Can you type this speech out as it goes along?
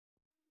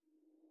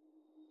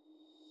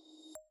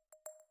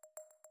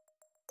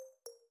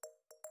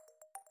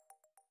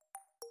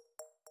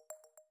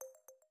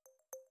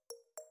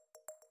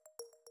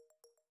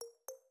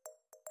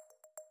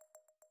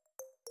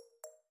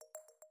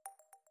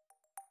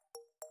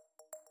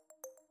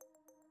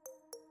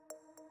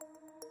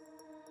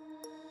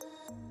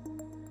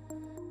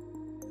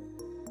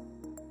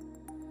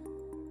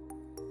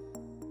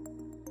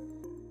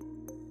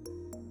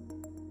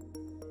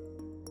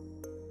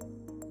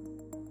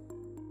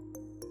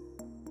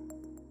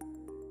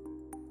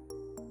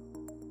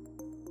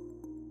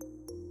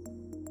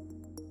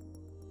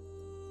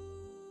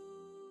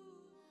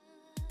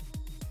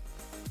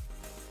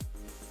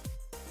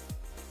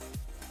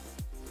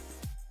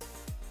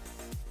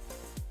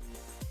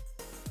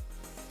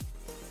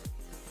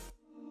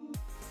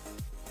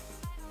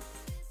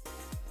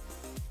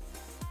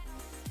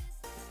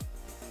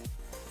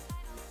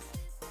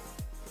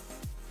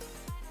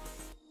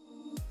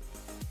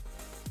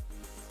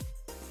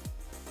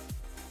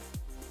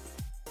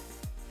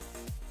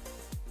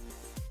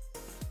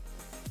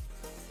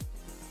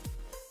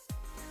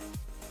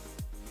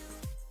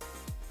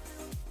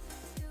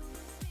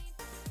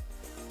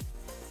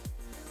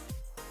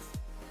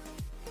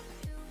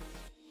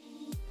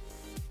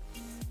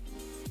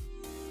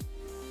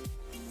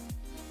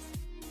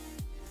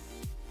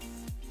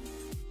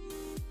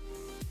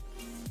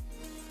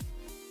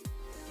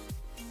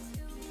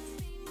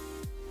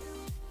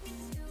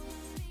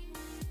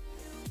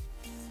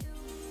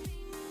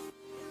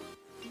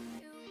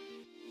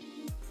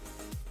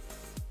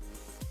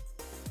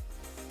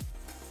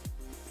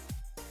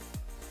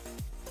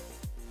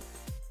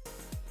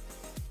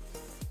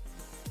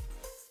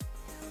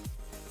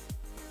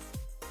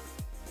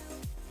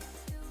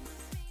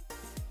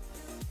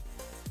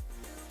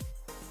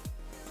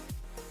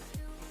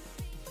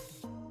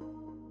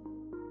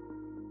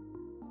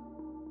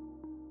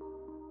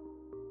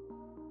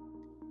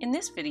In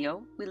this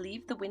video, we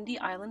leave the windy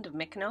island of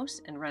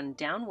Mykonos and run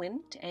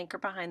downwind to anchor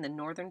behind the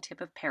northern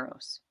tip of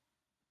Paros.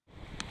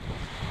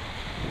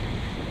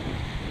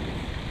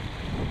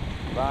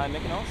 By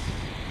Mykonos.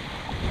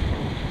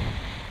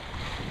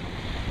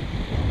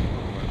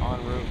 We're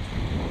en route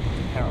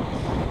to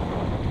Paros.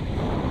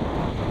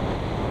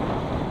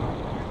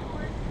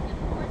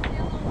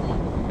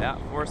 Yeah,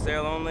 for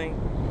sail only.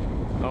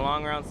 Go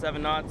along around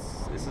 7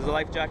 knots. This is a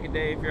life jacket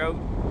day if you're out.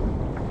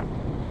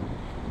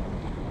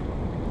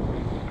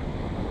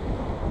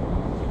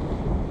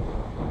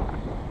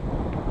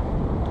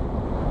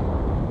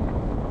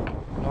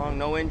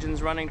 No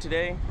engines running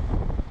today.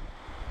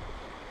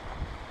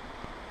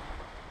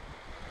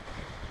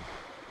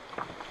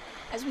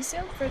 As we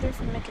sailed further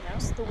from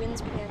Mykonos, the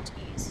winds began to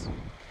ease.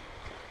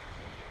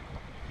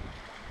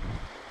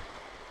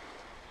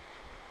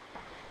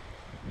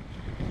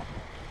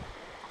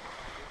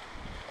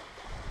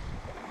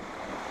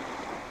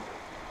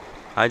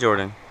 Hi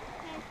Jordan.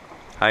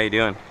 How you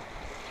doing?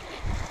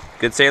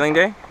 Good sailing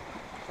day?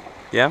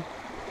 Yeah?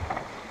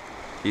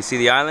 Do you see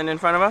the island in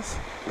front of us?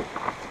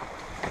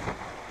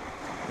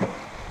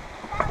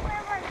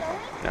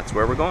 That's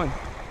where we're going.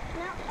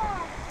 Not far.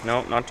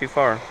 No, not too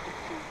far. Is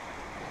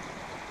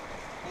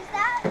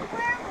that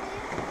where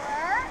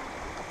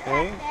we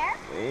were? Back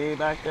there? Way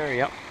back there,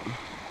 yep.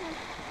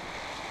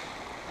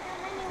 How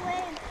many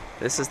waves?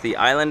 This is the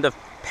island of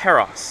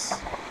Paros.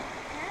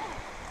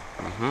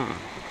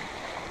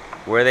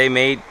 Where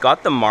they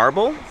got the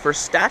marble for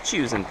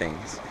statues and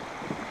things.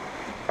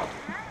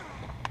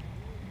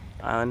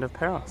 Island of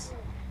Paros.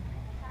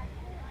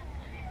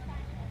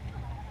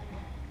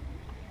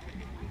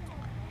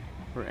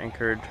 We're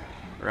anchored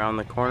around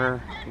the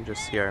corner. You can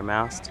just see our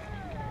mast.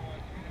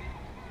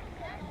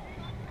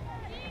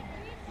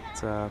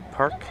 It's a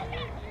park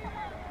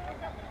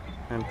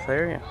and play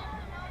area.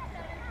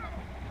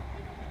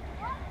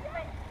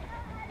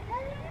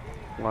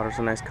 Water's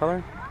a nice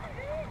color.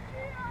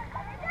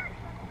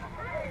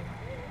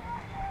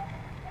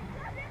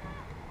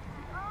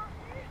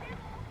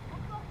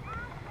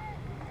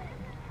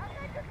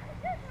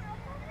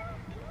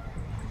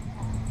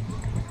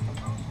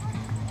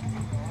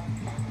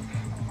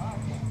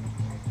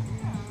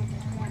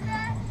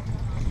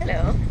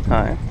 Hello.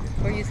 Hi.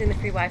 We're using the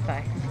free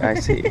Wi-Fi. I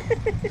see.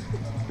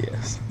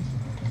 Yes.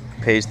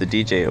 Pays the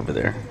DJ over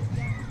there.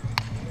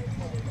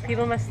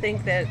 People must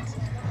think that,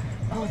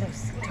 oh,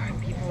 those darn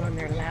people on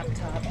their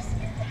laptops,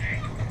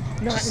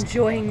 not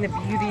enjoying the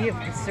beauty of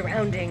the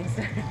surroundings.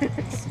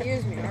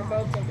 Excuse me, our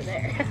boat's over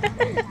there.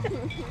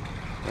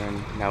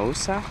 And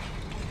Nausa,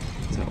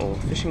 it's an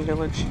old fishing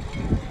village.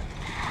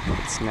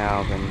 It's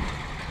now been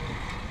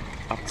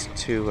upped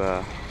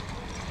to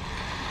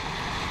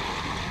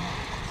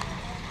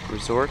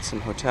resorts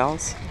and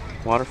hotels,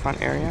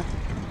 waterfront area.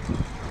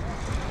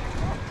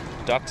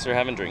 Ducks are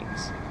having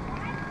drinks.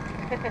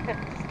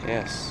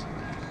 Yes.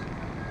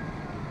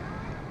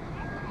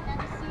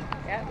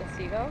 Yeah, the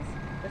seagulls.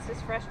 This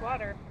is fresh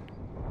water.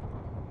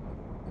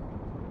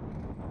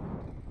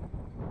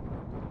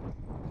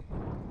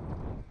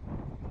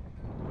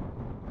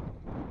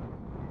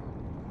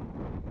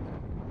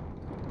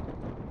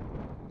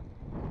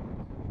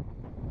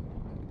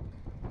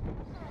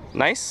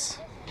 Nice.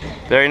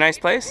 Very nice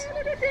place.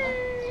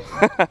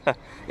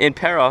 In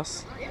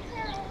Paros.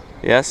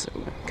 Yes.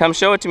 Come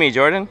show it to me,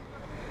 Jordan.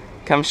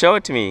 Come show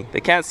it to me. They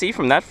can't see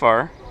from that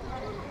far.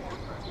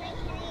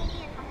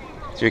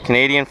 It's your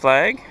Canadian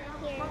flag?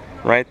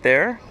 Right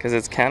there? Because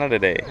it's Canada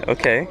Day.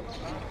 Okay.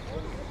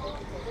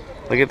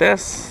 Look at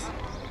this.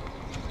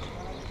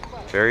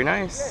 Very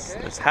nice.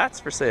 There's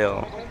hats for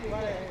sale.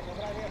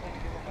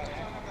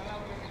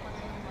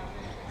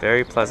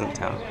 Very pleasant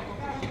town.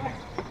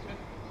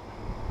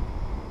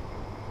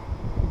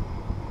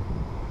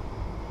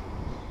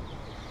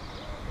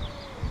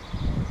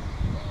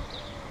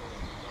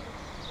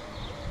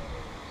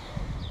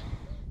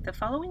 The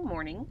following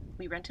morning,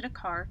 we rented a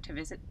car to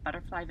visit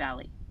Butterfly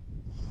Valley.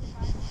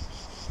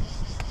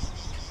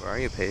 Where are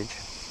you, Paige?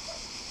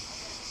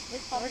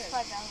 With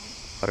Butterfly Valley.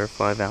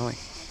 Butterfly Valley.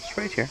 It's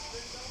right here.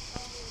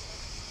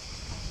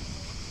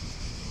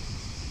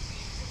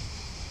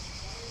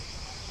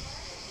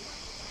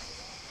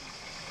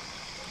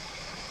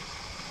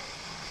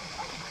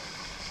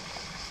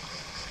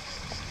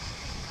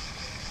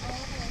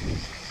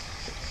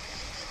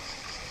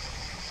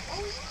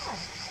 Oh yeah.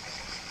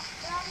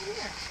 Down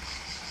here.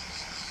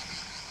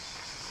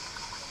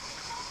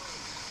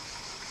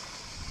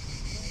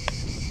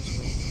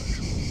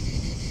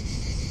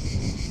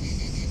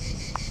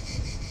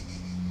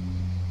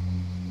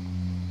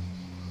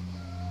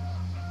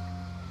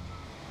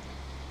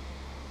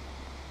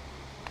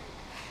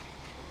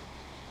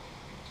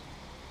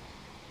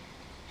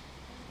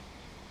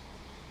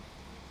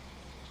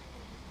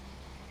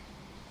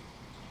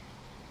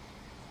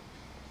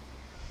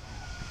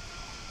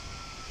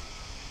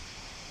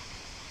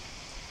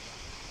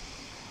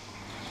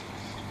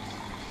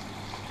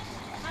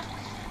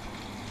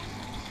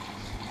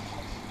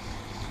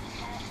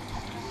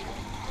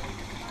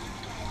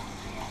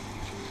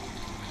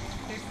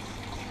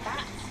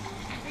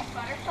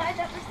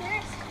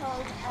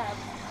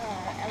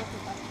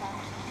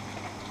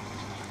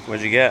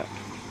 What'd you get?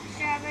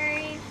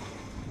 Strawberry.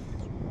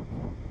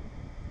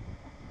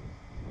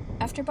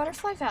 After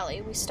Butterfly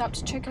Valley, we stopped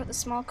to check out the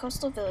small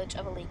coastal village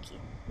of Aliki.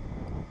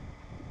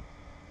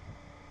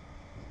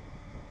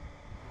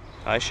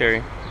 Hi,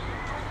 Sherry.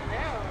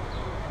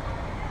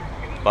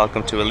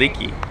 Welcome to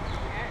Aliki.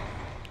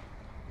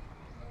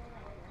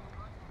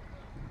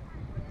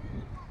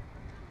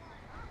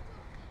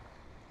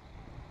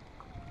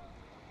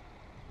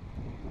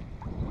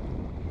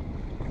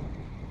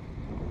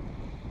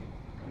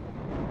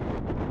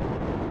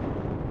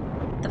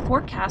 The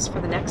forecast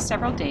for the next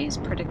several days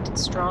predicted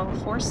strong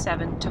force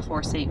 7 to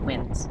force 8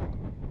 winds.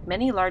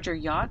 Many larger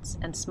yachts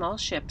and small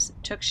ships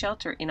took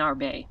shelter in our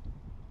bay.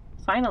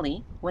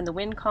 Finally, when the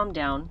wind calmed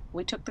down,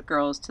 we took the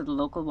girls to the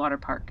local water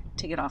park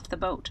to get off the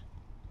boat.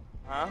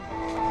 Huh?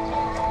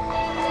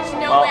 There's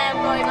no way I'm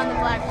going on the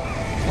black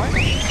one.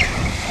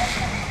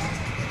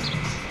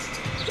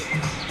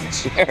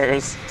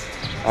 Cheers.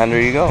 And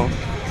there you go.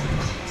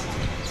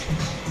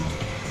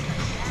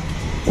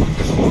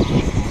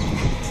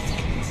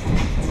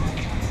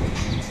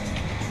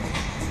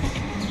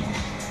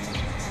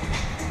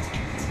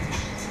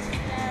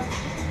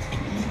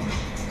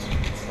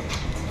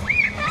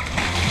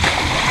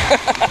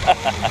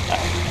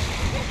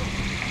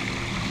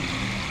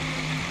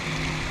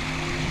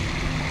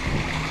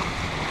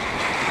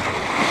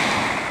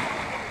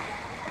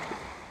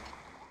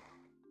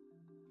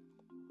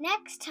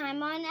 Next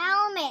time on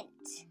Element.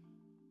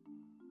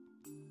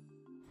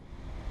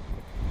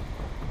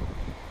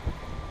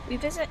 We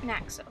visit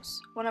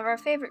Naxos, one of our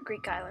favorite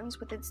Greek islands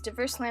with its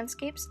diverse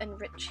landscapes and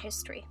rich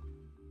history.